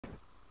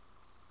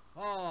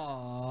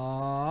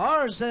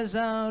Horses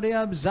out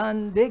of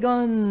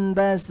Sandigan.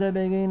 Best to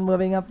begin.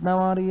 Moving up now.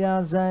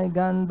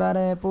 Ariazagan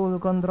Bare. Full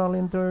control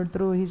in third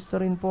through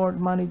history in fourth.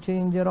 Money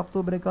Changer.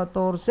 Octubre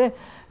 14.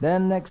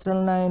 Then next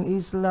in line.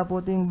 Isla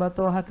Puting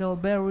Bato.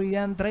 Huckleberry.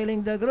 And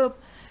trailing the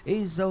group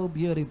is So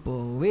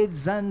Beautiful. With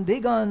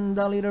Sandigan,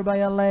 the leader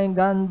by a length.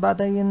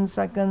 Ganbate in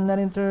second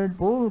and in third.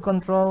 Full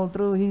control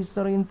through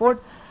history in fourth.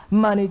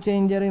 Money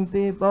Changer in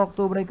fifth,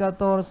 Octubre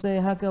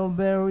 14,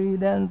 Huckleberry,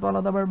 then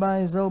followed over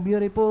by So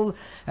Beautiful,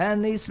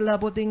 and Isla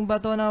Puting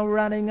Bato now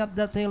running up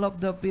the tail of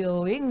the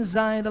field,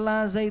 inside the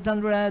last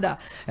 800,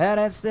 and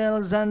it's still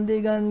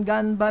Sandigan,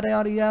 Ganbate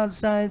on the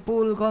outside,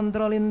 full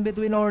control in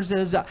between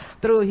horses,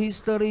 through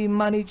history,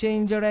 Money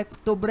Changer,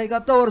 Octubre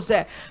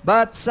 14,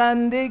 but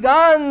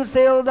Sandigan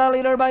still the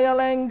leader by a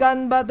length,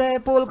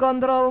 Ganbate, full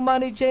control,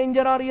 Money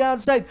Changer on the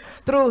outside,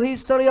 through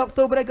history,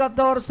 Octubre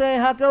 14,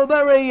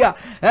 Huckleberry, and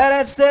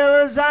it's still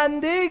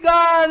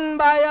Sandigan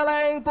by a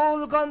length,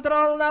 full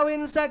control now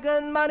in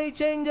second, Money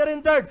Changer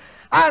in third,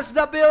 as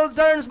the field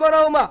turns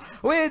Boroma,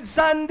 with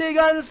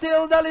Sandigan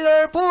still the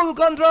leader, full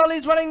control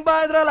is running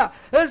by Drala,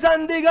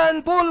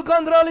 Sandigan full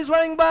control is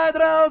running by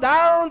Drala,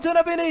 down to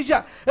the finish,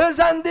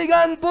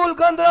 Sandigan full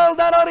control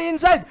down on the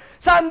inside,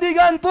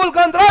 Sandigan full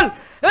control,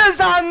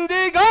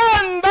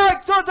 Sandigan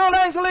back to the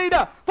length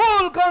leader,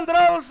 full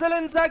control still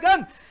in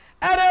second,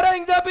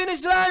 entering the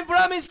finish line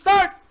from his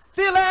start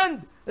till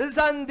end,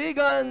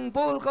 Sandigan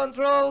full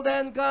control,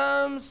 then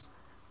comes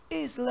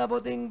Isla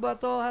Puting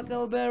Bato,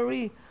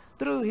 Huckleberry,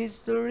 through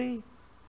history.